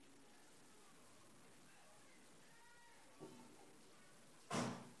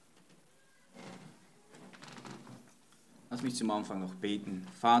Lass mich zum Anfang noch beten.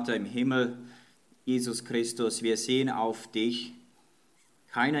 Vater im Himmel, Jesus Christus, wir sehen auf dich.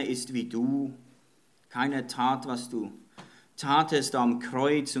 Keiner ist wie du. Keiner tat, was du tatest am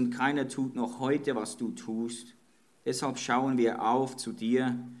Kreuz und keiner tut noch heute, was du tust. Deshalb schauen wir auf zu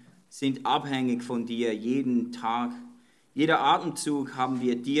dir, sind abhängig von dir jeden Tag. Jeder Atemzug haben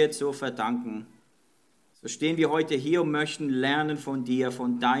wir dir zu verdanken. So stehen wir heute hier und möchten lernen von dir,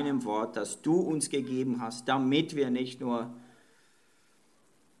 von deinem Wort, das du uns gegeben hast, damit wir nicht nur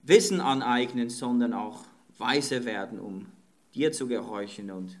Wissen aneignen, sondern auch weise werden, um dir zu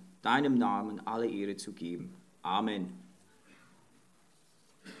gehorchen und deinem Namen alle Ehre zu geben. Amen.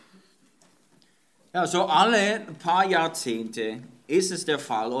 Ja, so alle paar Jahrzehnte ist es der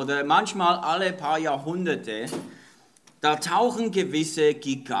Fall oder manchmal alle paar Jahrhunderte, da tauchen gewisse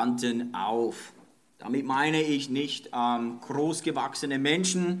Giganten auf. Damit meine ich nicht großgewachsene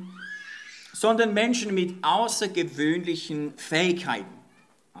Menschen, sondern Menschen mit außergewöhnlichen Fähigkeiten.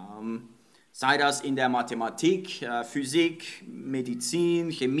 Sei das in der Mathematik, Physik,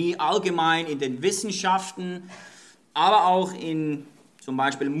 Medizin, Chemie, allgemein in den Wissenschaften, aber auch in zum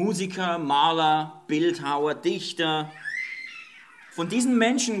Beispiel Musiker, Maler, Bildhauer, Dichter. Von diesen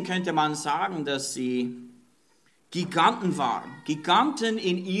Menschen könnte man sagen, dass sie Giganten waren, Giganten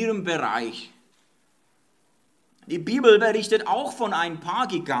in ihrem Bereich. Die Bibel berichtet auch von ein paar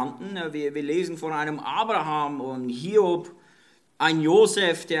Giganten. Wir lesen von einem Abraham und Hiob, ein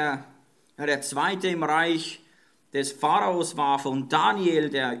Josef, der Zweite im Reich des Pharaos war, von Daniel,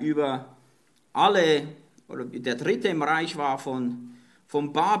 der Dritte im Reich war von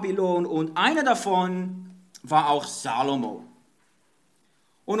Babylon, und einer davon war auch Salomo.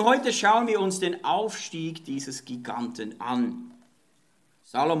 Und heute schauen wir uns den Aufstieg dieses Giganten an.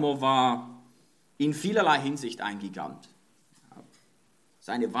 Salomo war in vielerlei Hinsicht ein Gigant.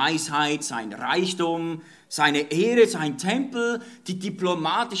 Seine Weisheit, sein Reichtum, seine Ehre, sein Tempel, die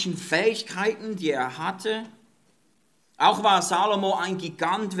diplomatischen Fähigkeiten, die er hatte. Auch war Salomo ein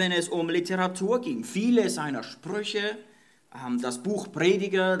Gigant, wenn es um Literatur ging. Viele seiner Sprüche, das Buch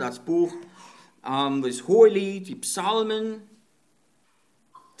Prediger, das Buch das Hohelied, die Psalmen,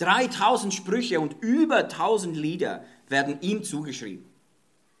 3000 Sprüche und über 1000 Lieder werden ihm zugeschrieben.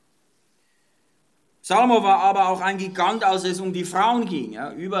 Salomo war aber auch ein Gigant, als es um die Frauen ging.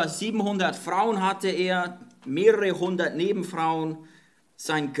 Ja, über 700 Frauen hatte er, mehrere hundert Nebenfrauen.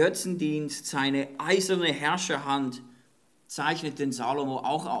 Sein Götzendienst, seine eiserne Herrscherhand zeichneten Salomo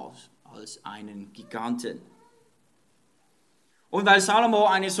auch aus als einen Giganten. Und weil Salomo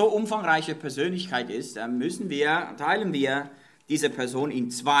eine so umfangreiche Persönlichkeit ist, teilen wir diese Person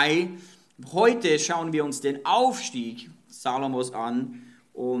in zwei. Heute schauen wir uns den Aufstieg Salomos an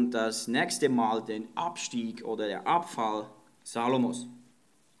und das nächste Mal den Abstieg oder der Abfall Salomos.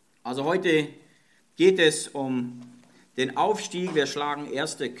 Also heute geht es um den Aufstieg. Wir schlagen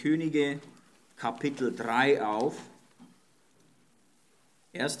 1. Könige Kapitel 3 auf.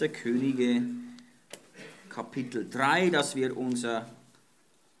 1. Könige Kapitel 3, das wird unser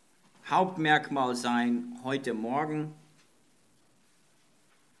Hauptmerkmal sein heute Morgen.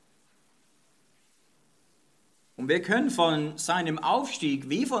 Und wir können von seinem Aufstieg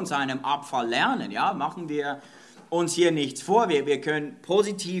wie von seinem Abfall lernen. Ja? Machen wir uns hier nichts vor. Wir können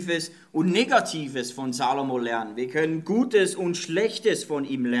Positives und Negatives von Salomo lernen. Wir können Gutes und Schlechtes von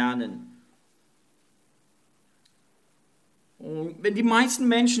ihm lernen. Und wenn die meisten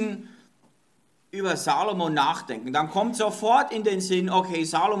Menschen über Salomo nachdenken, dann kommt sofort in den Sinn, okay,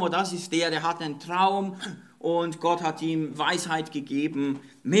 Salomo, das ist der hat einen Traum und Gott hat ihm Weisheit gegeben,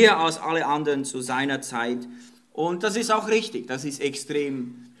 mehr als alle anderen zu seiner Zeit. Und das ist auch richtig, das ist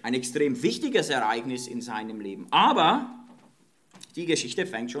ein extrem wichtiges Ereignis in seinem Leben. Aber die Geschichte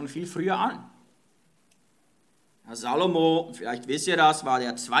fängt schon viel früher an. Salomo, vielleicht wisst ihr das, war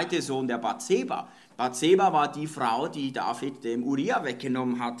der zweite Sohn der Bathseba. Bathseba war die Frau, die David dem Uria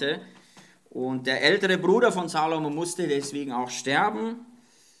weggenommen hatte. Und der ältere Bruder von Salomo musste deswegen auch sterben.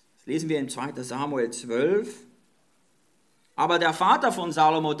 Das lesen wir in 2. Samuel 12. Aber der Vater von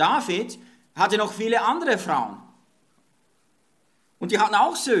Salomo, David, hatte noch viele andere Frauen. Und die hatten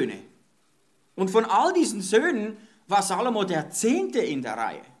auch Söhne. Und von all diesen Söhnen war Salomo der 10. in der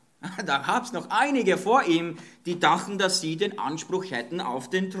Reihe. Da gab es noch einige vor ihm, die dachten, dass sie den Anspruch hätten auf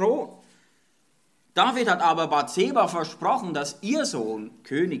den Thron. David hat aber Bathseba versprochen, dass ihr Sohn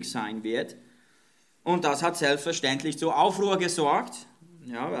König sein wird. Und das hat selbstverständlich zu Aufruhr gesorgt.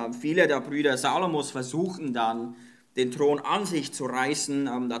 Ja, viele der Brüder Salomos versuchen dann, den Thron an sich zu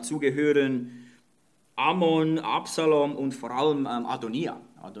reißen. Dazu gehören Ammon, Absalom und vor allem Adonia.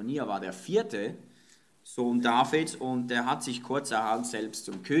 Adonia war der 4. Sohn Davids und der hat sich kurzerhand selbst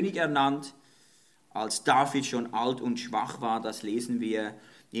zum König ernannt. als David schon alt und schwach war. Das lesen wir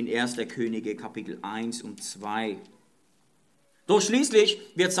in 1. Könige Kapitel 1 und 2. Doch schließlich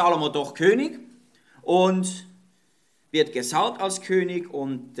wird Salomo doch König und wird gesalbt als König,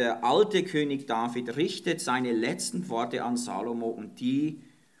 und der alte König David richtet seine letzten Worte an Salomo, und die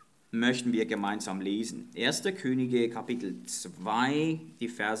möchten wir gemeinsam lesen. 1. Könige Kapitel 2, die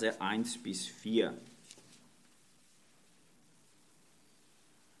Verse 1 bis 4.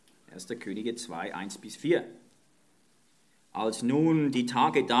 1. Könige 2, 1 bis 4. Als nun die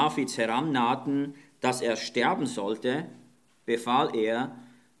Tage Davids herannahten, dass er sterben sollte, befahl er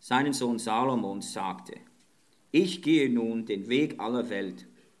seinen Sohn Salomo und sagte: Ich gehe nun den Weg aller Welt.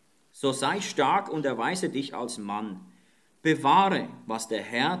 So sei stark und erweise dich als Mann. Bewahre, was der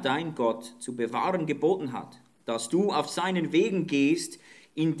Herr, dein Gott, zu bewahren geboten hat, dass du auf seinen Wegen gehst,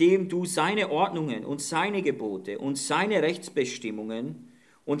 indem du seine Ordnungen und seine Gebote und seine Rechtsbestimmungen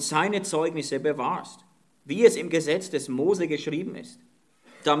und seine Zeugnisse bewahrst, wie es im Gesetz des Mose geschrieben ist,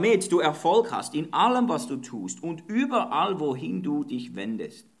 damit du Erfolg hast in allem, was du tust und überall, wohin du dich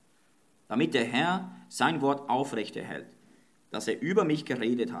wendest, damit der Herr sein Wort aufrechterhält, das er über mich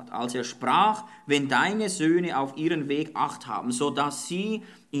geredet hat, als er sprach: Wenn deine Söhne auf ihren Weg Acht haben, so dass sie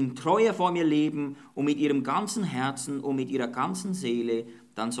in Treue vor mir leben und mit ihrem ganzen Herzen und mit ihrer ganzen Seele,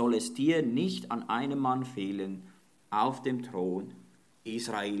 dann soll es dir nicht an einem Mann fehlen auf dem Thron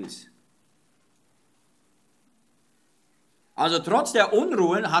Israels. Also trotz der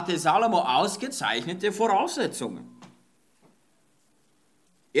Unruhen hatte Salomo ausgezeichnete Voraussetzungen.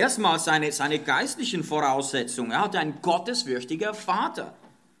 Erstmal seine geistlichen Voraussetzungen. Er hatte einen gottesfürchtigen Vater,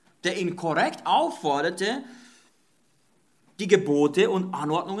 der ihn korrekt aufforderte, die Gebote und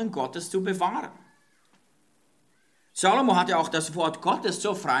Anordnungen Gottes zu bewahren. Salomo hatte auch das Wort Gottes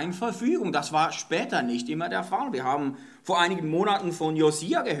zur freien Verfügung. Das war später nicht immer der Fall. Wir haben vor einigen Monaten von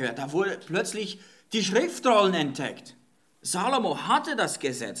Josia gehört. Da wurde plötzlich die Schriftrollen entdeckt. Salomo hatte das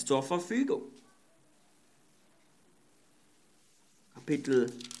Gesetz zur Verfügung.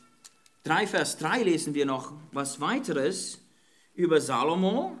 Kapitel 3, Vers 3 lesen wir noch was weiteres über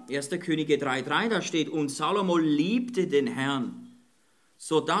Salomo. 1. Könige 3,3, da steht: Und Salomo liebte den Herrn,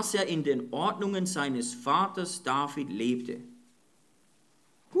 so dass er in den Ordnungen seines Vaters David lebte.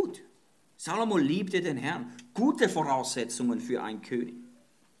 Gut, Salomo liebte den Herrn. Gute Voraussetzungen für einen König.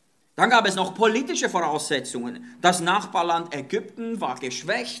 Dann gab es noch politische Voraussetzungen. Das Nachbarland Ägypten war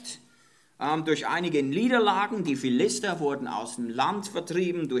geschwächt durch einige Niederlagen. Die Philister wurden aus dem Land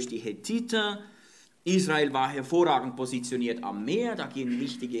vertrieben durch die Hethiter. Israel war hervorragend positioniert am Meer, da gingen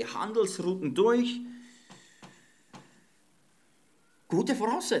wichtige Handelsrouten durch. Gute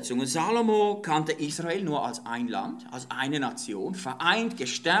Voraussetzungen. Salomo kannte Israel nur als ein Land, als eine Nation, vereint,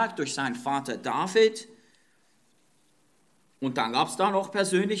 gestärkt durch seinen Vater David. Und dann gab es da noch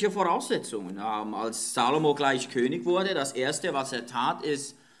persönliche Voraussetzungen. Als Salomo gleich König wurde, das Erste, was er tat,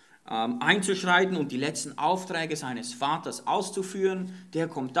 ist einzuschreiten und die letzten Aufträge seines Vaters auszuführen. Der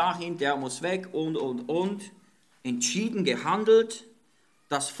kommt dahin, der muss weg und. Entschieden gehandelt.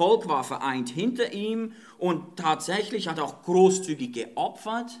 Das Volk war vereint hinter ihm und tatsächlich hat er auch großzügig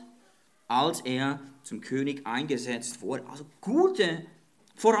geopfert, als er zum König eingesetzt wurde. Also gute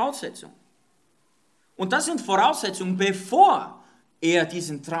Voraussetzungen. Und das sind Voraussetzungen, bevor er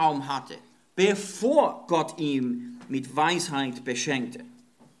diesen Traum hatte, bevor Gott ihn mit Weisheit beschenkte.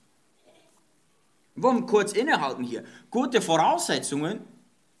 Wir wollen kurz innehalten hier. Gute Voraussetzungen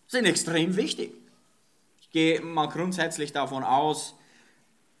sind extrem wichtig. Ich gehe mal grundsätzlich davon aus,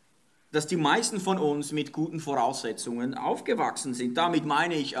 dass die meisten von uns mit guten Voraussetzungen aufgewachsen sind. Damit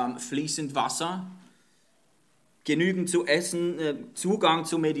meine ich fließend Wasser, genügend zu essen, Zugang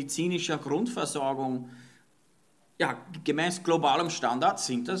zu medizinischer Grundversorgung. Ja, gemäß globalem Standard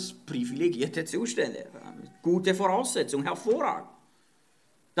sind das privilegierte Zustände. Gute Voraussetzungen, hervorragend.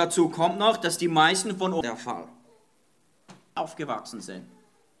 Dazu kommt noch, dass die meisten von uns der Fall aufgewachsen sind.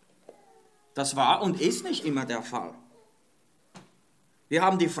 Das war und ist nicht immer der Fall. Wir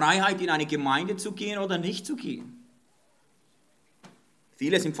haben die Freiheit, in eine Gemeinde zu gehen oder nicht zu gehen.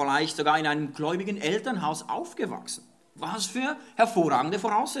 Viele sind vielleicht sogar in einem gläubigen Elternhaus aufgewachsen. Was für hervorragende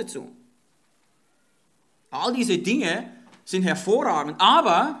Voraussetzungen. All diese Dinge sind hervorragend,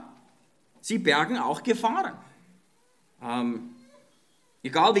 aber sie bergen auch Gefahren.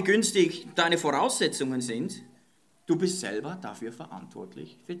 Egal wie günstig deine Voraussetzungen sind, du bist selber dafür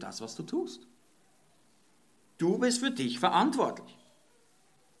verantwortlich für das, was du tust. Du bist für dich verantwortlich.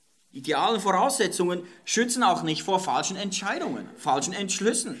 Idealen Voraussetzungen schützen auch nicht vor falschen Entscheidungen, falschen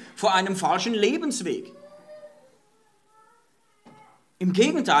Entschlüssen, vor einem falschen Lebensweg. Im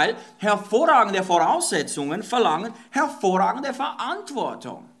Gegenteil, hervorragende Voraussetzungen verlangen hervorragende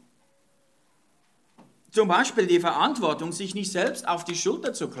Verantwortung. Zum Beispiel die Verantwortung, sich nicht selbst auf die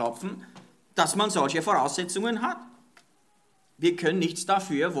Schulter zu klopfen, dass man solche Voraussetzungen hat. Wir können nichts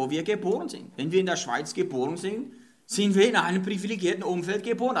dafür, wo wir geboren sind. Wenn wir in der Schweiz geboren sind, sind wir in einem privilegierten Umfeld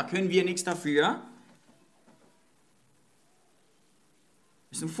geboren. Da können wir nichts dafür.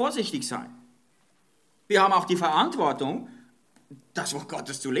 Wir müssen vorsichtig sein. Wir haben auch die Verantwortung, das Wort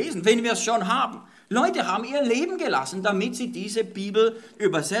Gottes zu lesen, wenn wir es schon haben. Leute haben ihr Leben gelassen, damit sie diese Bibel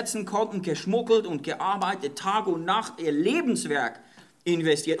übersetzen konnten, geschmuggelt und gearbeitet, Tag und Nacht, ihr Lebenswerk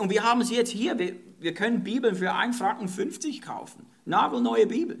investiert. Und wir haben sie jetzt hier. Wir können Bibeln für 1,50 Franken kaufen. Nagelneue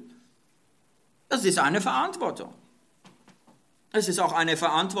Bibel. Das ist eine Verantwortung. Es ist auch eine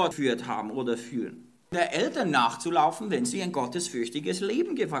Verantwortung, geführt haben oder führen. Der Eltern nachzulaufen, wenn sie ein gottesfürchtiges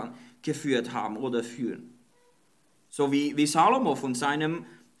Leben geführt haben oder führen. So wie Salomo von seinem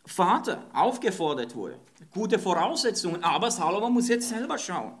Vater aufgefordert wurde. Gute Voraussetzungen, aber Salomo muss jetzt selber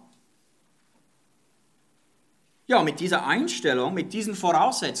schauen. Ja, mit dieser Einstellung, mit diesen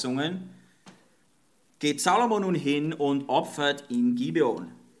Voraussetzungen geht Salomo nun hin und opfert in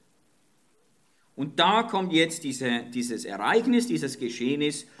Gibeon. Und da kommt jetzt dieses Ereignis, dieses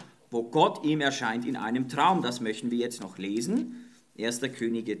Geschehnis, wo Gott ihm erscheint in einem Traum. Das möchten wir jetzt noch lesen. 1.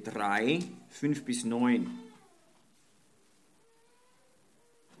 Könige 3, 5-9.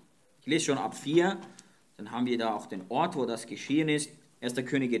 Ich lese schon ab 4, dann haben wir da auch den Ort, wo das geschehen ist. 1.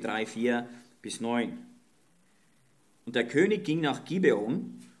 Könige 3, 4-9. Und der König ging nach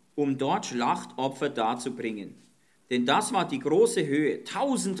Gibeon, um dort Schlachtopfer darzubringen. Denn das war die große Höhe.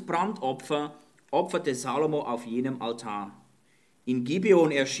 1000 Brandopfer opferte Salomo auf jenem Altar. In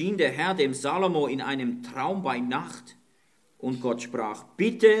Gibeon erschien der Herr dem Salomo in einem Traum bei Nacht. Und Gott sprach,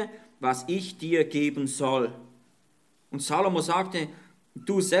 bitte, was ich dir geben soll. Und Salomo sagte,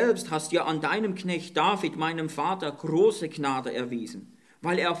 du selbst hast ja an deinem Knecht David, meinem Vater, große Gnade erwiesen,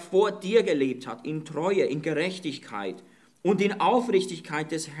 weil er vor dir gelebt hat, in Treue, in Gerechtigkeit und in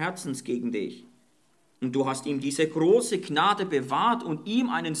Aufrichtigkeit des Herzens gegen dich. Und du hast ihm diese große Gnade bewahrt und ihm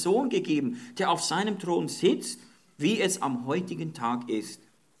einen Sohn gegeben, der auf seinem Thron sitzt, wie es am heutigen Tag ist.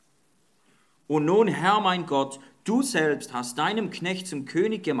 Und nun, Herr mein Gott, du selbst hast deinem Knecht zum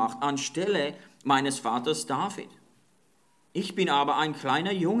König gemacht, anstelle meines Vaters David. Ich bin aber ein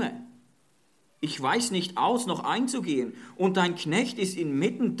kleiner Junge. Ich weiß nicht aus, noch einzugehen, und dein Knecht ist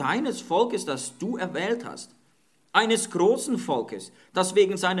inmitten deines Volkes, das du erwählt hast, eines großen Volkes, das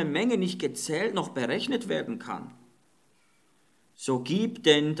wegen seiner Menge nicht gezählt noch berechnet werden kann. So gib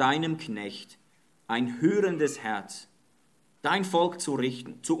denn deinem Knecht ein hörendes Herz, dein Volk zu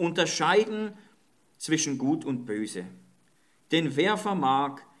richten, zu unterscheiden zwischen Gut und Böse. Denn wer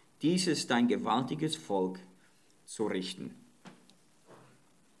vermag dieses dein gewaltiges Volk zu richten?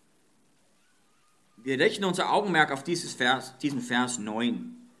 Wir richten unser Augenmerk auf diesen Vers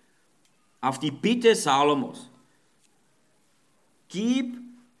 9, auf die Bitte Salomos. Gib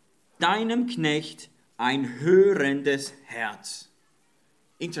deinem Knecht ein hörendes Herz.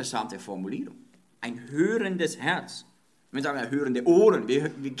 Interessante Formulierung. Ein hörendes Herz. Wir sagen ja hörende Ohren.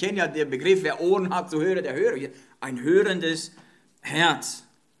 Wir kennen ja den Begriff, wer Ohren hat zu hören, der höre. Ein hörendes Herz.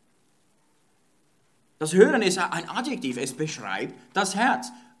 Das Hören ist ein Adjektiv, es beschreibt das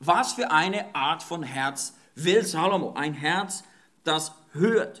Herz. Was für eine Art von Herz will Salomo? Ein Herz, das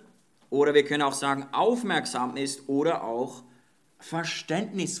hört. Oder wir können auch sagen, aufmerksam ist oder auch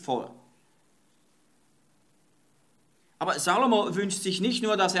verständnisvoll. Aber Salomo wünscht sich nicht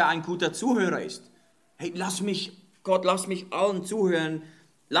nur, dass er ein guter Zuhörer ist. Hey, Gott, lass mich allen zuhören,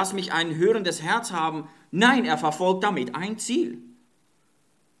 lass mich ein hörendes Herz haben. Nein, er verfolgt damit ein Ziel.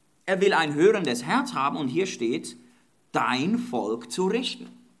 Er will ein hörendes Herz haben und hier steht, dein Volk zu richten.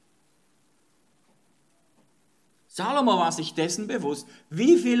 Salomo war sich dessen bewusst,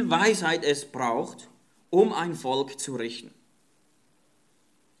 wie viel Weisheit es braucht, um ein Volk zu richten.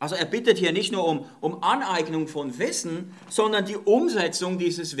 Also er bittet hier nicht nur um Aneignung von Wissen, sondern die Umsetzung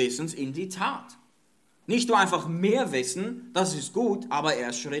dieses Wissens in die Tat. Nicht nur einfach mehr Wissen, das ist gut, aber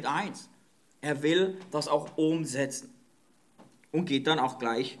erst Schritt 1. Er will das auch umsetzen und geht dann auch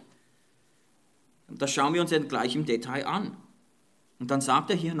gleich, das schauen wir uns dann gleich im Detail an. Und dann sagt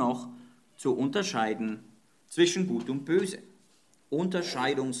er hier noch, zu unterscheiden zwischen Gut und Böse.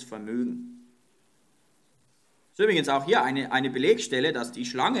 Unterscheidungsvermögen. Das ist übrigens auch hier eine Belegstelle, dass die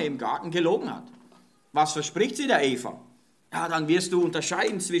Schlange im Garten gelogen hat. Was verspricht sie der Eva? Ja, dann wirst du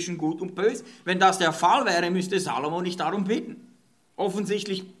unterscheiden zwischen Gut und Böse. Wenn das der Fall wäre, müsste Salomo nicht darum bitten.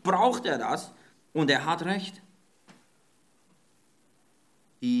 Offensichtlich braucht er das und er hat recht.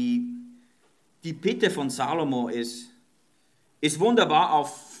 Die Bitte von Salomo ist wunderbar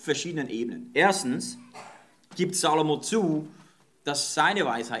auf verschiedenen Ebenen. Erstens gibt Salomo zu, dass seine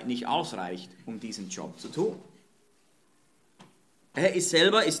Weisheit nicht ausreicht, um diesen Job zu tun. Er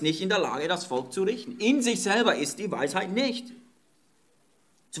selber ist nicht in der Lage, das Volk zu richten. In sich selber ist die Weisheit nicht.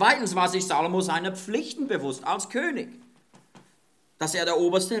 Zweitens war sich Salomo seiner Pflichten bewusst als König, dass er der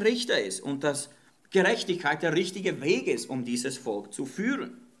oberste Richter ist und dass Gerechtigkeit der richtige Weg ist, um dieses Volk zu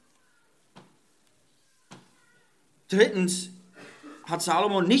führen. Drittens hat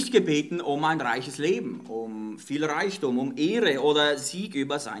Salomo nicht gebeten um ein reiches Leben, um viel Reichtum, um Ehre oder Sieg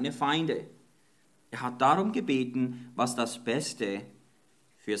über seine Feinde. Er hat darum gebeten, was das Beste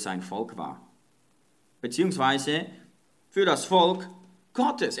für sein Volk war, beziehungsweise für das Volk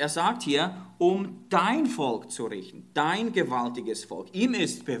Gottes. Er sagt hier, um dein Volk zu richten, dein gewaltiges Volk. Ihm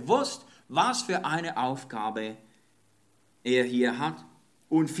ist bewusst, was für eine Aufgabe er hier hat.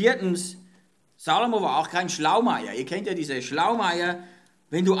 Und viertens, Salomo war auch kein Schlaumeier. Ihr kennt ja diese Schlaumeier.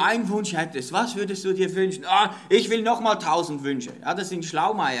 Wenn du einen Wunsch hättest, was würdest du dir wünschen? Ich will nochmal 1000 Wünsche. Ja, das sind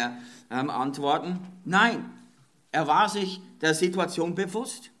Schlaumeier-Antworten. Nein, er war sich der Situation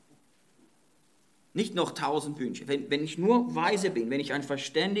bewusst. Nicht noch 1000 Wünsche. Wenn ich nur weise bin, wenn ich ein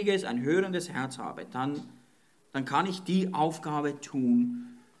verständiges, ein hörendes Herz habe, dann kann ich die Aufgabe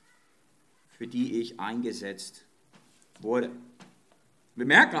tun, für die ich eingesetzt wurde. Wir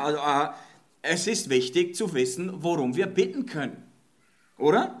merken also, es ist wichtig zu wissen, worum wir bitten können.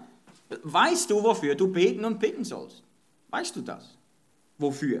 Oder? Weißt du, wofür du beten und bitten sollst? Weißt du das?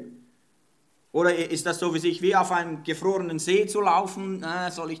 Wofür? Oder ist das so wie auf einem gefrorenen See zu laufen?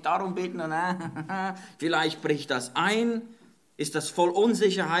 Soll ich darum beten? Vielleicht bricht das ein. Ist das voll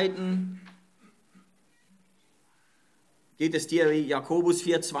Unsicherheiten? Geht es dir, wie Jakobus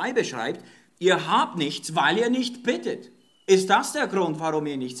 4,2 beschreibt? Ihr habt nichts, weil ihr nicht bittet. Ist das der Grund, warum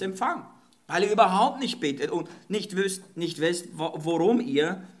ihr nichts empfangt? Weil ihr überhaupt nicht bittet und nicht wisst, worum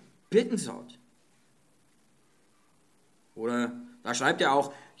ihr bitten sollt. Oder da schreibt er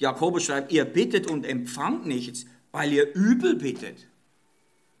auch, Jakobus schreibt, ihr bittet und empfangt nichts, weil ihr übel bittet.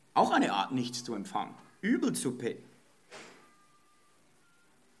 Auch eine Art, nichts zu empfangen, übel zu bitten.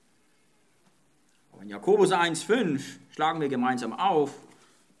 Aber in Jakobus 1,5 schlagen wir gemeinsam auf,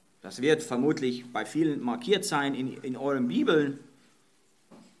 das wird vermutlich bei vielen markiert sein in euren Bibeln.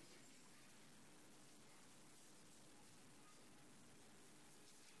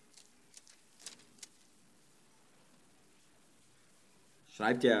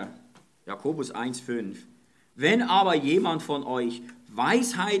 Schreibt der Jakobus 1,5. Wenn aber jemand von euch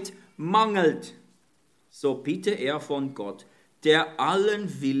Weisheit mangelt, so bitte er von Gott, der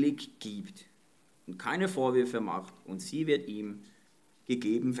allen willig gibt und keine Vorwürfe macht, und sie wird ihm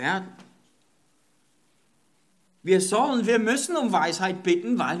gegeben werden. Wir müssen um Weisheit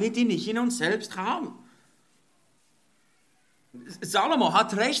bitten, weil wir die nicht in uns selbst haben. Salomo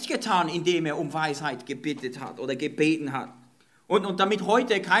hat recht getan, indem er um Weisheit gebeten hat. Und damit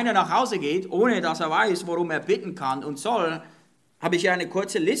heute keiner nach Hause geht, ohne dass er weiß, worum er bitten kann und soll, habe ich eine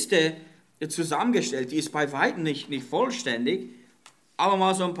kurze Liste zusammengestellt. Die ist bei weitem nicht vollständig, aber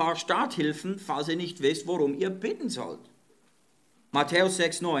mal so ein paar Starthilfen, falls ihr nicht wisst, worum ihr bitten sollt. Matthäus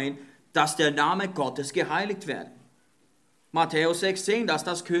 6,9, dass der Name Gottes geheiligt werde. Matthäus 6,10, dass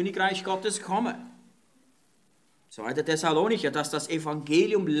das Königreich Gottes komme. 2. Thessalonicher, dass das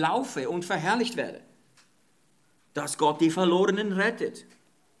Evangelium laufe und verherrlicht werde. Dass Gott die Verlorenen rettet.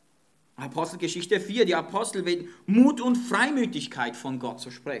 Apostelgeschichte 4, die Apostel beten, Mut und Freimütigkeit von Gott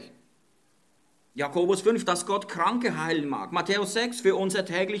zu sprechen. Jakobus 5, dass Gott Kranke heilen mag. Matthäus 6, für unser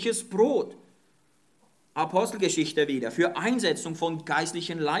tägliches Brot. Apostelgeschichte wieder, für Einsetzung von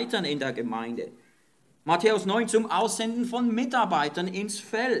geistlichen Leitern in der Gemeinde. Matthäus 9, zum Aussenden von Mitarbeitern ins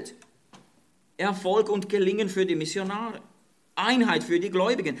Feld. Erfolg und Gelingen für die Missionare. Einheit für die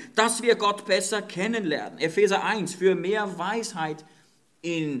Gläubigen, dass wir Gott besser kennenlernen. Epheser 1, für mehr Weisheit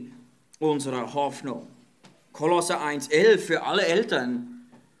in unserer Hoffnung. Kolosser 1,11, für alle Eltern,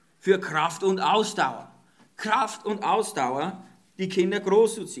 für Kraft und Ausdauer. Kraft und Ausdauer, die Kinder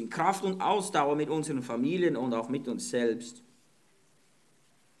großzuziehen. Kraft und Ausdauer mit unseren Familien und auch mit uns selbst.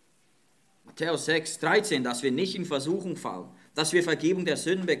 Matthäus 6,13, dass wir nicht in Versuchung fallen, dass wir Vergebung der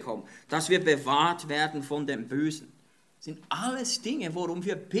Sünden bekommen, dass wir bewahrt werden von dem Bösen. Sind alles Dinge, worum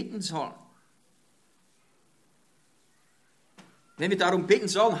wir bitten sollen. Wenn wir darum bitten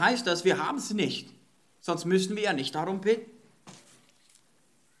sollen, heißt das, wir haben es nicht. Sonst müssten wir ja nicht darum bitten.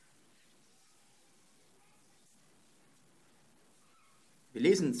 Wir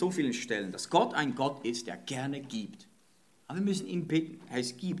lesen in so vielen Stellen, dass Gott ein Gott ist, der gerne gibt. Aber wir müssen ihn bitten,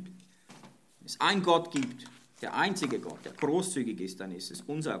 es gibt. Wenn es einen Gott gibt, der einzige Gott, der großzügig ist, dann ist es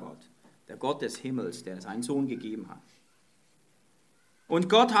unser Gott, der Gott des Himmels, der seinen Sohn gegeben hat. Und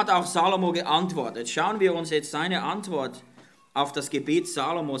Gott hat auf Salomo geantwortet. Schauen wir uns jetzt seine Antwort auf das Gebet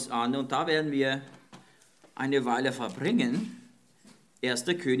Salomos an und da werden wir eine Weile verbringen. 1.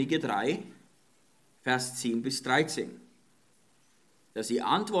 Könige 3, Vers 10 bis 13. Das ist die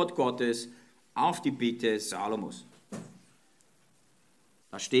Antwort Gottes auf die Bitte Salomos.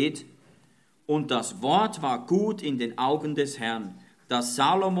 Da steht, und das Wort war gut in den Augen des Herrn, dass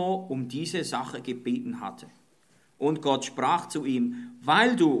Salomo um diese Sache gebeten hatte. Und Gott sprach zu ihm,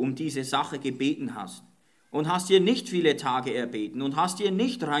 weil du um diese Sache gebeten hast und hast dir nicht viele Tage erbeten und hast dir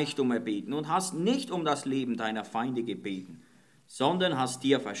nicht Reichtum erbeten und hast nicht um das Leben deiner Feinde gebeten, sondern hast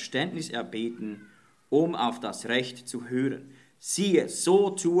dir Verständnis erbeten, um auf das Recht zu hören. Siehe, so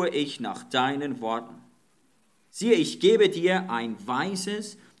tue ich nach deinen Worten. Siehe, ich gebe dir ein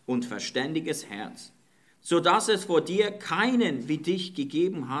weises und verständiges Herz, so dass es vor dir keinen wie dich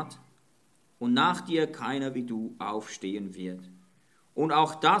gegeben hat und nach dir keiner wie du aufstehen wird. Und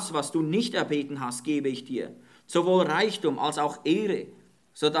auch das, was du nicht erbeten hast, gebe ich dir, sowohl Reichtum als auch Ehre,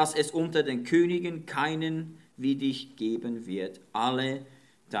 so dass es unter den Königen keinen wie dich geben wird, alle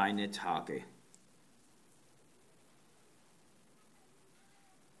deine Tage.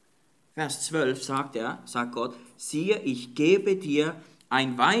 Vers 12 sagt Gott, siehe, ich gebe dir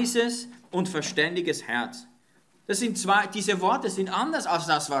ein weises und verständiges Herz. Diese Worte sind anders als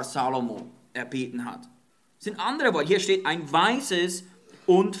das, was Salomo erbeten hat. Das sind andere Worte. Hier steht ein weises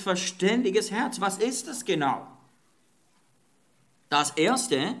und verständiges Herz. Was ist das genau? Das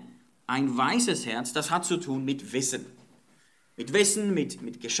erste, ein weises Herz, das hat zu tun mit Wissen. Mit Wissen,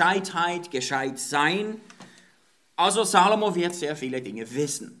 mit Gescheitheit, gescheit sein. Also Salomo wird sehr viele Dinge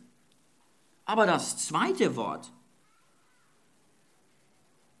wissen. Aber das zweite Wort,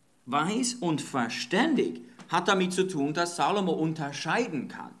 weis und verständig, hat damit zu tun, dass Salomo unterscheiden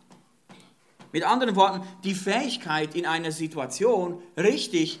kann. Mit anderen Worten, die Fähigkeit in einer Situation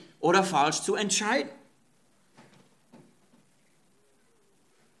richtig oder falsch zu entscheiden.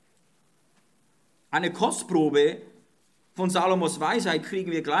 Eine Kostprobe von Salomos Weisheit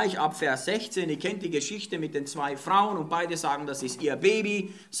kriegen wir gleich ab Vers 16. Ihr kennt die Geschichte mit den zwei Frauen und beide sagen, das ist ihr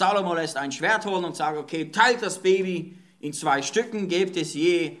Baby. Salomo lässt ein Schwert holen und sagt, okay, teilt das Baby in 2 Stücken, gebt es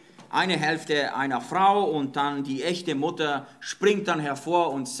je eine Hälfte einer Frau und dann die echte Mutter springt dann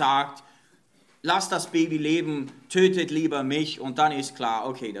hervor und sagt, lasst das Baby leben, tötet lieber mich und dann ist klar,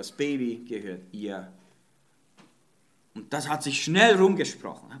 okay, das Baby gehört ihr. Und das hat sich schnell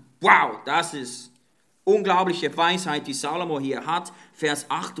rumgesprochen. Wow, das ist unglaubliche Weisheit, die Salomo hier hat. Vers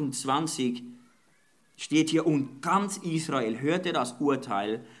 28 steht hier, und ganz Israel hörte das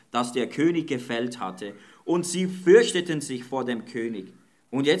Urteil, das der König gefällt hatte, und sie fürchteten sich vor dem König.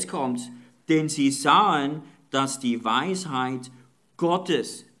 Und jetzt kommt's, denn sie sahen, dass die Weisheit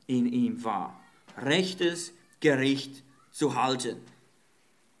Gottes in ihm war, rechtes Gericht zu halten.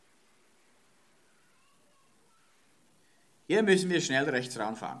 Hier müssen wir schnell rechts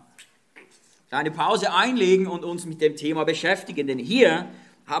ranfahren. Eine Pause einlegen und uns mit dem Thema beschäftigen, denn hier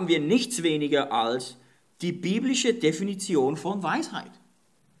haben wir nichts weniger als die biblische Definition von Weisheit.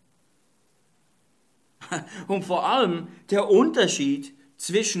 Und vor allem der Unterschied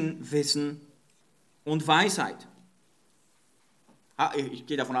zwischen Wissen und Weisheit. Ich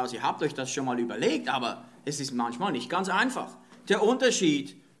gehe davon aus, ihr habt euch das schon mal überlegt, aber es ist manchmal nicht ganz einfach. Der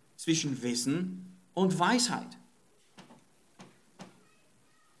Unterschied zwischen Wissen und Weisheit.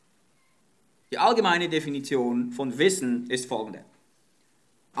 Die allgemeine Definition von Wissen ist folgende: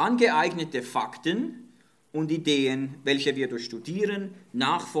 angeeignete Fakten und Ideen, welche wir durch Studieren,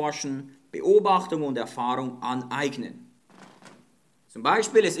 Nachforschen, Beobachtung und Erfahrung aneignen. Zum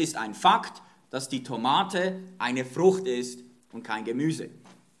Beispiel, es ist ein Fakt, dass die Tomate eine Frucht ist und kein Gemüse.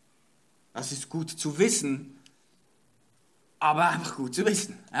 Das ist gut zu wissen, aber einfach gut zu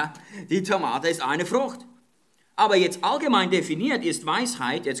wissen. Ja? Die Tomate ist eine Frucht. Aber jetzt allgemein definiert ist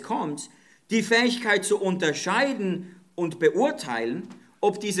Weisheit, jetzt kommt's, die Fähigkeit zu unterscheiden und beurteilen,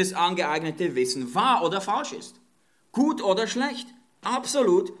 ob dieses angeeignete Wissen wahr oder falsch ist. Gut oder schlecht,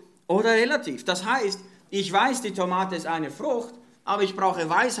 absolut oder relativ. Das heißt, ich weiß, die Tomate ist eine Frucht, aber ich brauche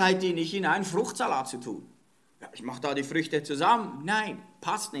Weisheit, die nicht in einen Fruchtsalat zu tun. Ja, ich mache da die Früchte zusammen. Nein,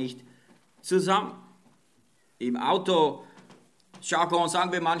 passt nicht zusammen. Im Auto-Jargon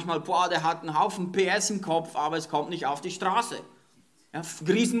sagen wir manchmal, boah, der hat einen Haufen PS im Kopf, aber es kommt nicht auf die Straße. Ja,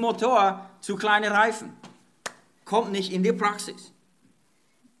 Riesenmotor, zu kleine Reifen. Kommt nicht in die Praxis.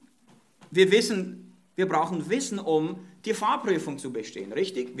 Wir brauchen Wissen, um die Fahrprüfung zu bestehen,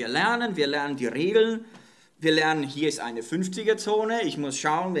 richtig? Wir lernen die Regeln. Wir lernen, hier ist eine 50er-Zone. Ich muss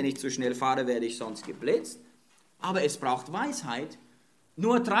schauen, wenn ich zu schnell fahre, werde ich sonst geblitzt. Aber es braucht Weisheit,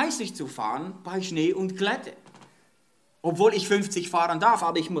 nur 30 zu fahren bei Schnee und Glätte. Obwohl ich 50 fahren darf,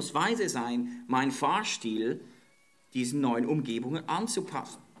 aber ich muss weise sein, meinen Fahrstil diesen neuen Umgebungen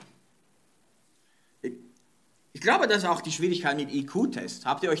anzupassen. Ich glaube, das ist auch die Schwierigkeit mit IQ-Test.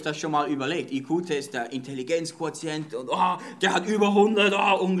 Habt ihr euch das schon mal überlegt? IQ-Test, der Intelligenzquotient, und der hat über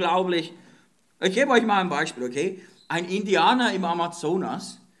 100, unglaublich. Ich gebe euch mal ein Beispiel, okay? Ein Indianer im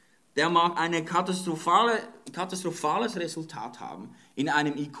Amazonas, der mag ein katastrophales Resultat haben in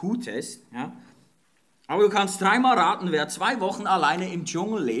einem IQ-Test, ja? Aber du kannst dreimal raten, wer 2 Wochen alleine im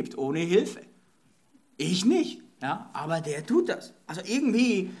Dschungel lebt ohne Hilfe. Ich nicht, ja? Aber der tut das. Also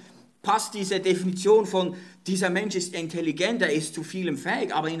irgendwie passt diese Definition von, dieser Mensch ist intelligent, er ist zu vielem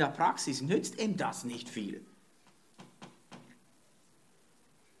fähig, aber in der Praxis nützt ihm das nicht viel.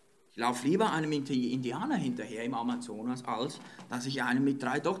 Ich laufe lieber einem Indianer hinterher im Amazonas, als dass ich einem mit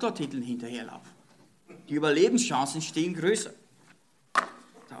 3 Doktortiteln hinterherlaufe. Die Überlebenschancen stehen größer.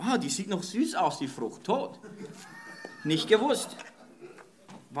 Die sieht noch süß aus, die Frucht, tot. Nicht gewusst.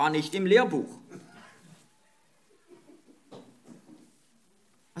 War nicht im Lehrbuch.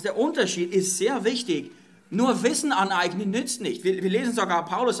 Also der Unterschied ist sehr wichtig. Nur Wissen aneignen nützt nicht. Wir lesen sogar,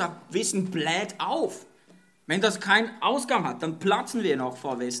 Paulus sagt, Wissen bläht auf. Wenn das keinen Ausgang hat, dann platzen wir noch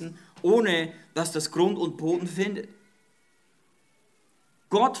vor Wissen, ohne dass das Grund und Boden findet.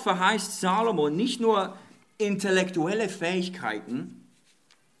 Gott verheißt Salomo nicht nur intellektuelle Fähigkeiten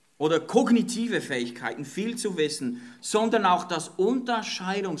oder kognitive Fähigkeiten, viel zu wissen, sondern auch das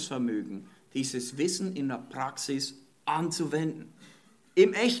Unterscheidungsvermögen, dieses Wissen in der Praxis anzuwenden.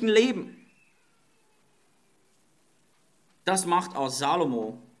 Im echten Leben. Das macht aus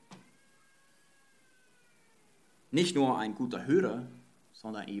Salomo nicht nur ein guter Hörer,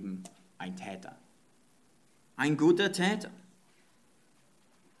 sondern eben ein Täter. Ein guter Täter.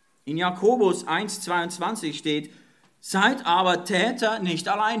 In Jakobus 1,22 steht, seid aber Täter, nicht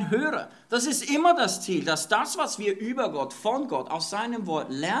allein Hörer. Das ist immer das Ziel, dass das, was wir über Gott, von Gott, aus seinem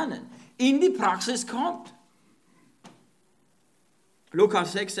Wort lernen, in die Praxis kommt.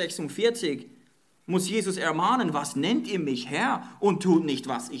 Lukas 6,46 muss Jesus ermahnen, was nennt ihr mich Herr und tut nicht,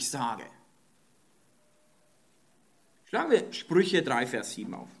 was ich sage. Schlagen wir Sprüche 3, Vers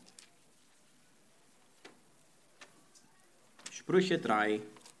 7 auf. Sprüche 3.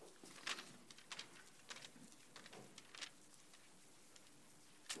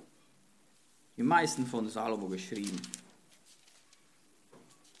 Die meisten von Salomo geschrieben.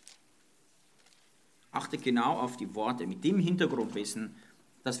 Achtet genau auf die Worte mit dem Hintergrundwissen,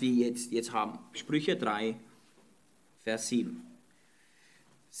 das wir jetzt haben. Sprüche 3, Vers 7.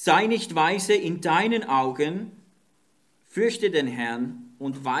 Sei nicht weise in deinen Augen, fürchte den Herrn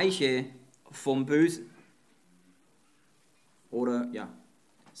und weiche vom Bösen. Oder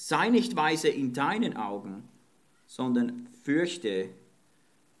sei nicht weise in deinen Augen, sondern fürchte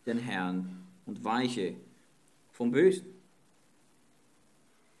den Herrn und weiche vom Bösen.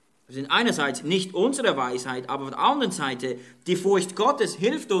 Das sind einerseits nicht unsere Weisheit, aber auf der anderen Seite die Furcht Gottes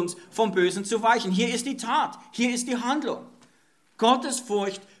hilft uns, vom Bösen zu weichen. Hier ist die Tat, hier ist die Handlung. Gottes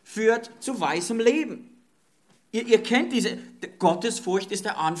Furcht führt zu weisem Leben. Ihr kennt diese, Gottesfurcht ist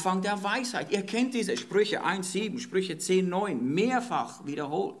der Anfang der Weisheit. Ihr kennt diese Sprüche 1,7, Sprüche 10,9, mehrfach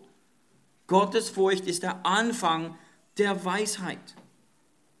wiederholt. Gottesfurcht ist der Anfang der Weisheit.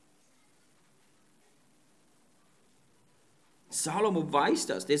 Salomo weiß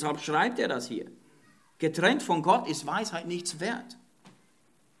das, deshalb schreibt er das hier. Getrennt von Gott ist Weisheit nichts wert.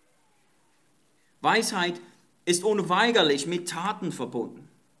 Weisheit ist unweigerlich mit Taten verbunden.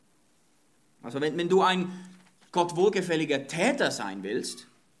 Also wenn du ein Gott wohlgefälliger Täter sein willst,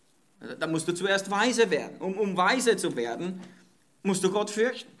 dann musst du zuerst weise werden. Um weise zu werden, musst du Gott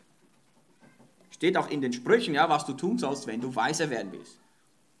fürchten. Steht auch in den Sprüchen, was du tun sollst, wenn du weise werden willst.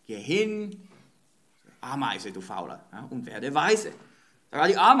 Geh hin, Ameise, du Fauler, und werde weise. Sogar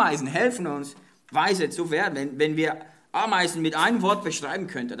die Ameisen helfen uns, weise zu werden. Wenn wir Ameisen mit einem Wort beschreiben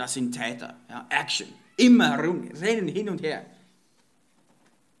könnten, das sind Täter. Action, immer rennen hin und her.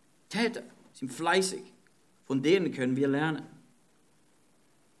 Täter sind fleißig. Von denen können wir lernen.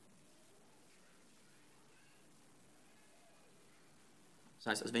 Das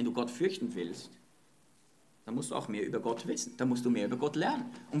heißt, also wenn du Gott fürchten willst, dann musst du auch mehr über Gott wissen. Dann musst du mehr über Gott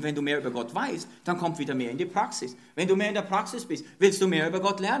lernen. Und wenn du mehr über Gott weißt, dann kommt wieder mehr in die Praxis. Wenn du mehr in der Praxis bist, willst du mehr über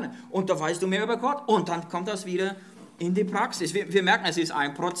Gott lernen. Und da weißt du mehr über Gott. Und dann kommt das wieder in die Praxis. Wir merken, es ist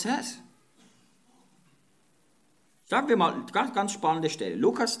ein Prozess. Sagen wir mal, ganz spannende Stelle.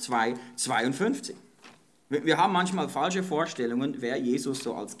 Lukas 2, 52. Wir haben manchmal falsche Vorstellungen, wer Jesus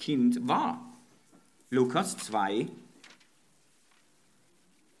so als Kind war. Lukas 2,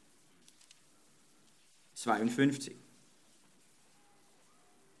 52.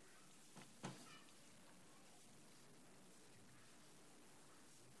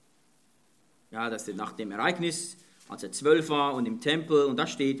 Das ist nach dem Ereignis, als er 12 war und im Tempel. Und da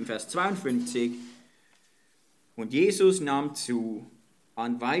steht in Vers 52, und Jesus nahm zu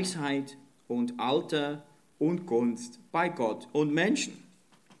an Weisheit und Alter und Gunst bei Gott und Menschen.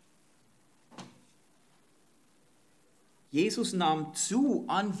 Jesus nahm zu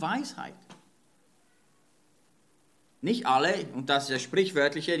an Weisheit. Nicht alle, und das ist der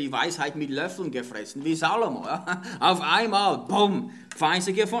sprichwörtliche, die Weisheit mit Löffeln gefressen, wie Salomo. Ja? Auf einmal, bumm,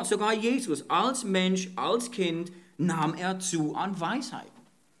 Weisheit gefunden. Sogar Jesus als Mensch, als Kind nahm er zu an Weisheit.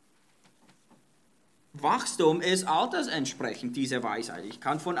 Wachstum ist altersentsprechend, diese Weisheit. Ich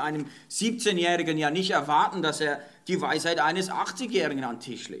kann von einem 17-Jährigen ja nicht erwarten, dass er die Weisheit eines 80-Jährigen an den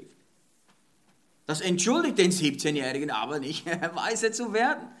Tisch legt. Das entschuldigt den 17-Jährigen aber nicht, weise zu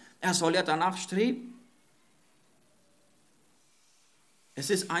werden. Er soll ja danach streben. Es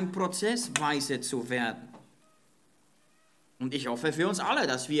ist ein Prozess, weise zu werden. Und ich hoffe für uns alle,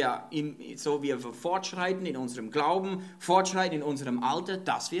 dass wir, so wie wir fortschreiten in unserem Glauben, fortschreiten in unserem Alter,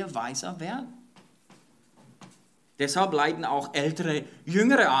 dass wir weiser werden. Deshalb leiden auch Ältere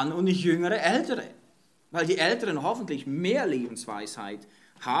Jüngere an und nicht Jüngere Ältere, weil die Älteren hoffentlich mehr Lebensweisheit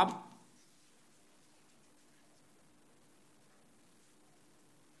haben.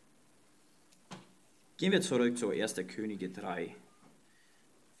 Gehen wir zurück zu 1. Könige 3,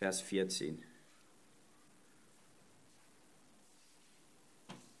 Vers 14.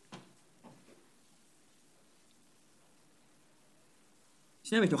 Es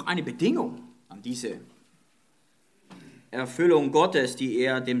ist nämlich noch eine Bedingung an diese Erfüllung Gottes, die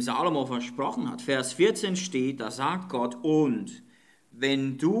er dem Salomo versprochen hat. Vers 14 steht, da sagt Gott, und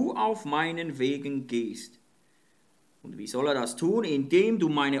wenn du auf meinen Wegen gehst, und wie soll er das tun? Indem du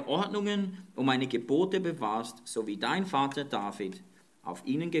meine Ordnungen und meine Gebote bewahrst, so wie dein Vater David auf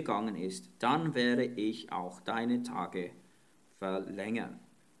ihnen gegangen ist, dann werde ich auch deine Tage verlängern.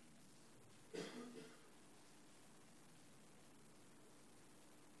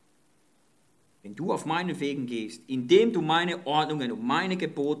 Wenn du auf meinen Wegen gehst, indem du meine Ordnungen und meine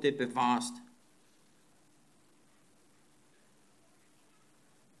Gebote bewahrst.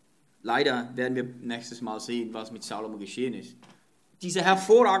 Leider werden wir nächstes Mal sehen, was mit Salomo geschehen ist. Dieser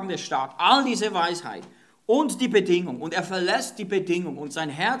hervorragende Start, all diese Weisheit und die Bedingung. Und er verlässt die Bedingung und sein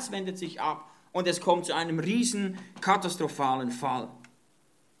Herz wendet sich ab. Und es kommt zu einem riesen katastrophalen Fall.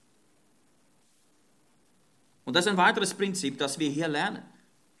 Und das ist ein weiteres Prinzip, das wir hier lernen.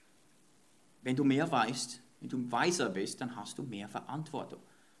 Wenn du mehr weißt, wenn du weiser bist, dann hast du mehr Verantwortung.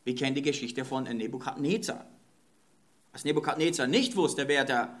 Wir kennen die Geschichte von Nebukadnezar. Als Nebukadnezar nicht wusste, wer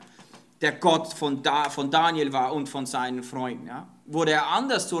der Gott von Daniel war und von seinen Freunden, ja, wurde er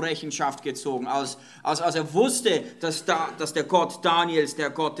anders zur Rechenschaft gezogen, als er wusste, dass der Gott Daniels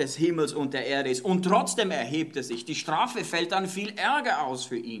der Gott des Himmels und der Erde ist. Und trotzdem erhebt er sich. Die Strafe fällt dann viel ärger aus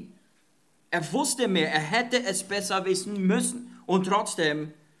für ihn. Er wusste mehr, er hätte es besser wissen müssen. Und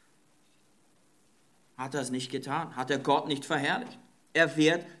trotzdem hat er es nicht getan, hat er Gott nicht verherrlicht. Er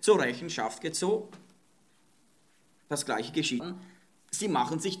wird zur Rechenschaft gezogen. Das Gleiche geschieht. Sie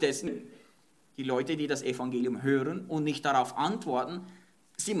machen sich dessen, die Leute, die das Evangelium hören und nicht darauf antworten,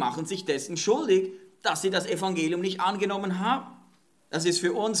 sie machen sich dessen schuldig, dass sie das Evangelium nicht angenommen haben. Das ist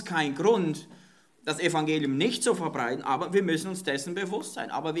für uns kein Grund, das Evangelium nicht zu verbreiten, aber wir müssen uns dessen bewusst sein.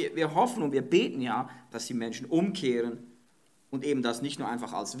 Aber wir hoffen und wir beten ja, dass die Menschen umkehren und eben das nicht nur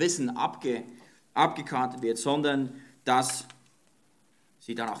einfach als Wissen abgekartet wird, sondern dass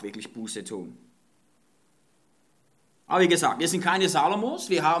sie dann auch wirklich Buße tun. Aber wie gesagt, wir sind keine Salomos,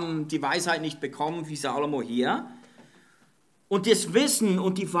 wir haben die Weisheit nicht bekommen wie Salomo hier. Und das Wissen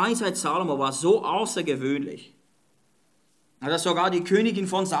und die Weisheit Salomo war so außergewöhnlich, dass sogar die Königin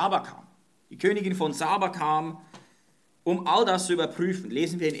von Saba kam. Die Königin von Saba kam, um all das zu überprüfen.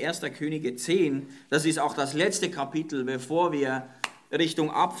 Lesen wir in 1. Könige 10, das ist auch das letzte Kapitel, bevor wir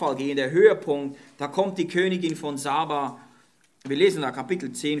Richtung Abfall gehen, der Höhepunkt, da kommt die Königin von Saba. Wir lesen da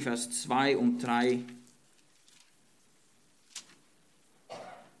Kapitel 10, Vers 2 und 3.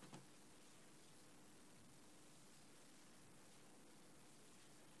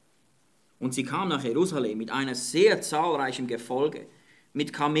 Und sie kam nach Jerusalem mit einem sehr zahlreichen Gefolge,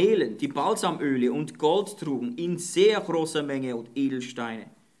 mit Kamelen, die Balsamöle und Gold trugen in sehr großer Menge und Edelsteine.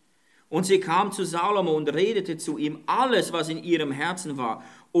 Und sie kam zu Salomo und redete zu ihm alles, was in ihrem Herzen war.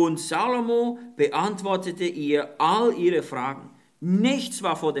 Und Salomo beantwortete ihr all ihre Fragen. Nichts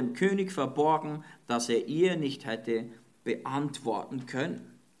war vor dem König verborgen, das er ihr nicht hätte beantworten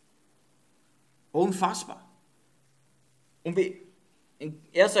können. Unfassbar. Und in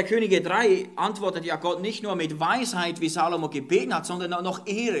 1. Könige 3 antwortet ja Gott nicht nur mit Weisheit, wie Salomo gebeten hat, sondern auch noch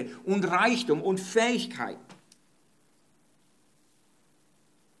Ehre und Reichtum und Fähigkeit.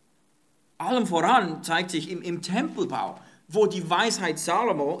 Allem voran zeigt sich im Tempelbau, wo die Weisheit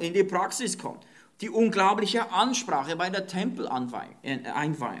Salomo in die Praxis kommt. Die unglaubliche Ansprache bei der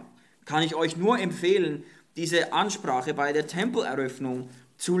Tempeleinweihung. Kann ich euch nur empfehlen, diese Ansprache bei der Tempeleröffnung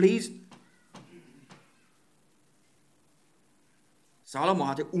zu lesen. Salomo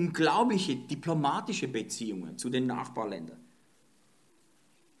hatte unglaubliche diplomatische Beziehungen zu den Nachbarländern.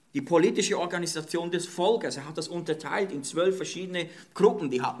 Die politische Organisation des Volkes, er hat das unterteilt in 12 verschiedene Gruppen.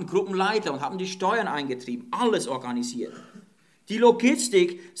 Die hatten Gruppenleiter und haben die Steuern eingetrieben, alles organisiert. Die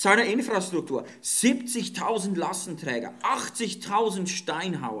Logistik seiner Infrastruktur, 70.000 Lastenträger, 80.000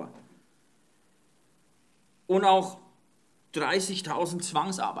 Steinhauer und auch 30.000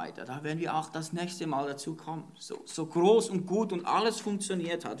 Zwangsarbeiter. Da werden wir auch das nächste Mal dazu kommen. So groß und gut und alles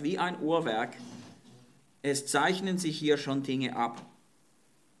funktioniert hat, wie ein Uhrwerk. Es zeichnen sich hier schon Dinge ab.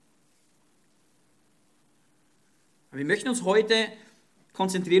 Wir möchten uns heute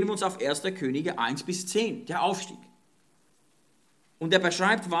konzentrieren wir uns auf 1. Könige 1 bis 10, der Aufstieg. Und er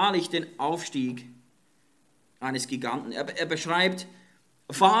beschreibt wahrlich den Aufstieg eines Giganten. Er beschreibt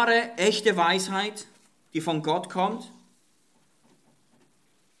wahre, echte Weisheit, die von Gott kommt.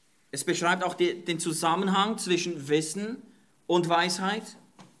 Es beschreibt auch den Zusammenhang zwischen Wissen und Weisheit.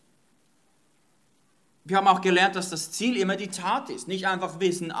 Wir haben auch gelernt, dass das Ziel immer die Tat ist. Nicht einfach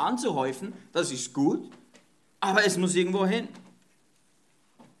Wissen anzuhäufen, das ist gut, aber es muss irgendwo hin.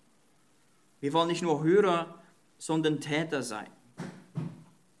 Wir wollen nicht nur Hörer, sondern Täter sein.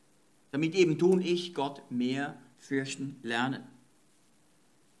 Damit eben du und ich Gott mehr fürchten lernen.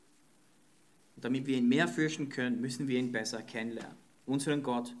 Und damit wir ihn mehr fürchten können, müssen wir ihn besser kennenlernen. Unseren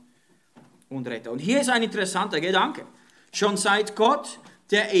Gott und Retter. Und hier ist ein interessanter Gedanke. Schon seit Gott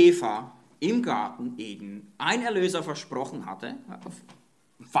der Eva im Garten Eden einen Erlöser versprochen hatte,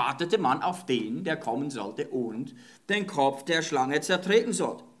 wartete man auf den, der kommen sollte und den Kopf der Schlange zertreten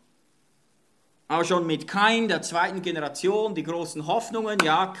sollte. Aber schon mit Kain, der zweiten Generation, die großen Hoffnungen,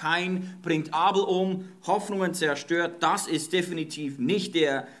 ja, Kain bringt Abel um, Hoffnungen zerstört, das ist definitiv nicht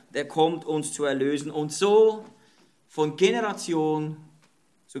der kommt, uns zu erlösen. Und so von Generation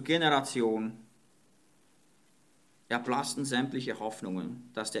zu Generation erblassten sämtliche Hoffnungen,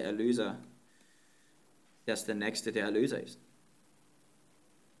 dass der Erlöser, dass der Nächste der Erlöser ist.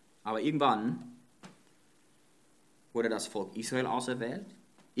 Aber irgendwann wurde das Volk Israel auserwählt.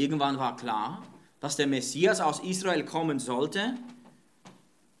 Irgendwann war klar, dass der Messias aus Israel kommen sollte.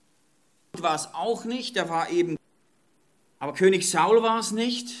 War es auch nicht, aber König Saul war es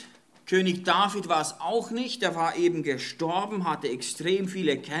nicht, König David war es auch nicht, der war eben gestorben, hatte extrem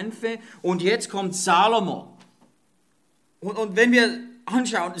viele Kämpfe und jetzt kommt Salomo. Und wenn wir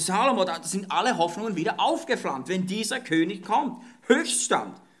anschauen, Salomo, da sind alle Hoffnungen wieder aufgeflammt, wenn dieser König kommt.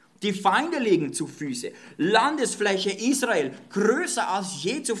 Höchststand, die Feinde liegen zu Füße, Landesfläche Israel größer als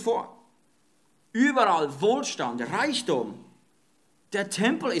je zuvor. Überall Wohlstand, Reichtum. Der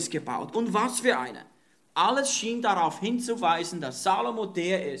Tempel ist gebaut. Und was für eine. Alles schien darauf hinzuweisen, dass Salomo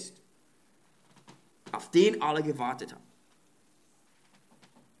der ist, auf den alle gewartet haben.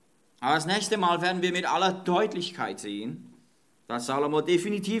 Aber das nächste Mal werden wir mit aller Deutlichkeit sehen, dass Salomo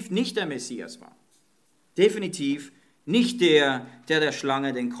definitiv nicht der Messias war. Definitiv nicht der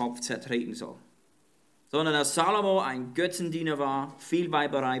Schlange den Kopf zertreten soll. Sondern dass Salomo ein Götzendiener war, viel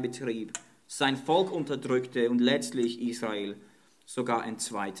Weiberei betrieb, sein Volk unterdrückte und letztlich Israel sogar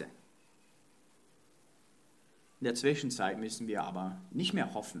entzweite. In der Zwischenzeit müssen wir aber nicht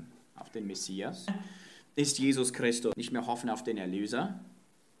mehr hoffen auf den Messias, ist Jesus Christus, nicht mehr hoffen auf den Erlöser,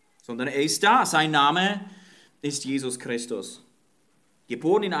 sondern er ist da. Sein Name ist Jesus Christus.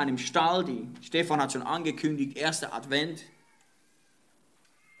 Geboren in einem Stall, Stefan hat schon angekündigt, erster Advent.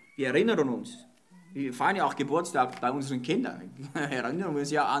 Wir erinnern uns, wir feiern ja auch Geburtstag bei unseren Kindern. Wir erinnern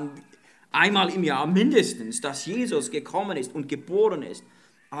uns ja an einmal im Jahr mindestens, dass Jesus gekommen ist und geboren ist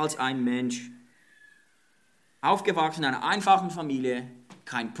als ein Mensch. Aufgewachsen in einer einfachen Familie,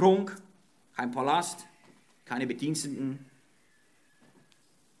 kein Prunk, kein Palast, keine Bediensteten.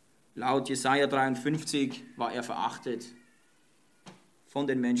 Laut Jesaja 53 war er verachtet, von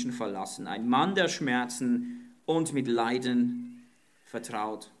den Menschen verlassen, ein Mann der Schmerzen und mit Leiden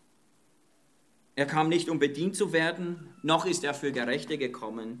vertraut. Er kam nicht, um bedient zu werden, noch ist er für Gerechte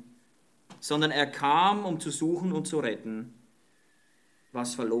gekommen, sondern er kam, um zu suchen und zu retten,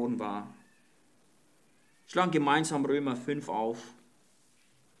 was verloren war. Schlagen gemeinsam Römer 5 auf.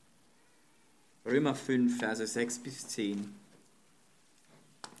 Römer 5, Verse 6 bis 10.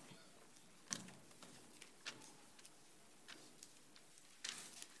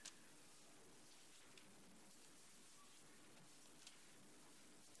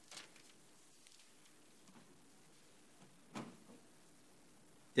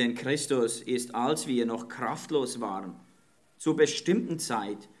 Denn Christus ist, als wir noch kraftlos waren, zur bestimmten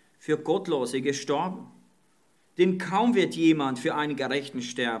Zeit für Gottlose gestorben. Denn kaum wird jemand für einen Gerechten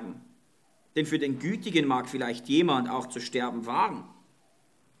sterben. Denn für den Gütigen mag vielleicht jemand auch zu sterben wagen.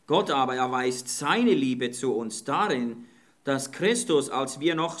 Gott aber erweist seine Liebe zu uns darin, dass Christus, als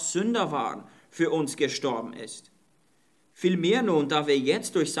wir noch Sünder waren, für uns gestorben ist. Vielmehr nun, da wir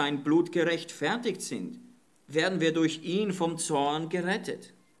jetzt durch sein Blut gerechtfertigt sind, werden wir durch ihn vom Zorn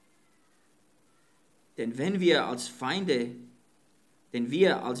gerettet. Denn als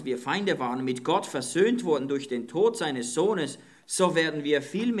wir Feinde waren, mit Gott versöhnt wurden durch den Tod seines Sohnes, so werden wir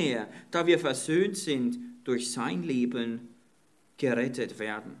vielmehr, da wir versöhnt sind, durch sein Leben gerettet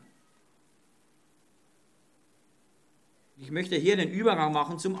werden. Ich möchte hier den Übergang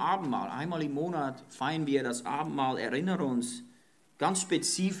machen zum Abendmahl. Einmal im Monat feiern wir das Abendmahl, erinnern uns ganz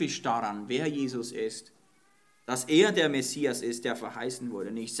spezifisch daran, wer Jesus ist, dass er der Messias ist, der verheißen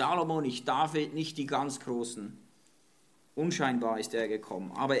wurde. Nicht Salomo, nicht David, nicht die ganz Großen. Unscheinbar ist er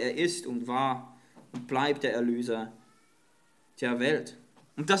gekommen, aber er ist und war und bleibt der Erlöser der Welt.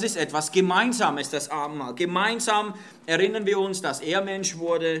 Und das ist etwas Gemeinsames, das Abendmahl. Gemeinsam erinnern wir uns, dass er Mensch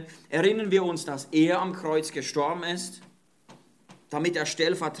wurde, erinnern wir uns, dass er am Kreuz gestorben ist, damit er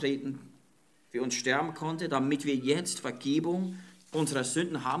stellvertretend für uns sterben konnte, damit wir jetzt Vergebung unserer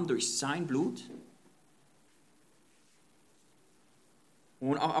Sünden haben durch sein Blut.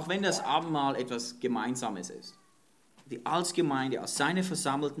 Und auch wenn das Abendmahl etwas Gemeinsames ist, wir als Gemeinde, als seine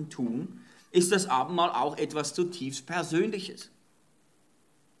Versammelten tun, ist das Abendmahl auch etwas zutiefst Persönliches.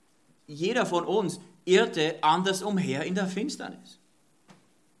 Jeder von uns irrte anders umher in der Finsternis.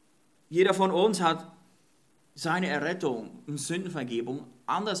 Jeder von uns hat seine Errettung und Sündenvergebung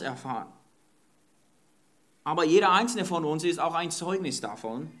anders erfahren. Aber jeder einzelne von uns ist auch ein Zeugnis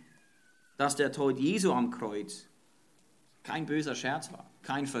davon, dass der Tod Jesu am Kreuz kein böser Scherz war,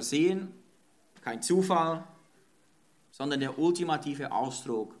 kein Versehen, kein Zufall, sondern der ultimative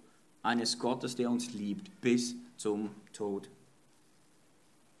Ausdruck eines Gottes, der uns liebt bis zum Tod.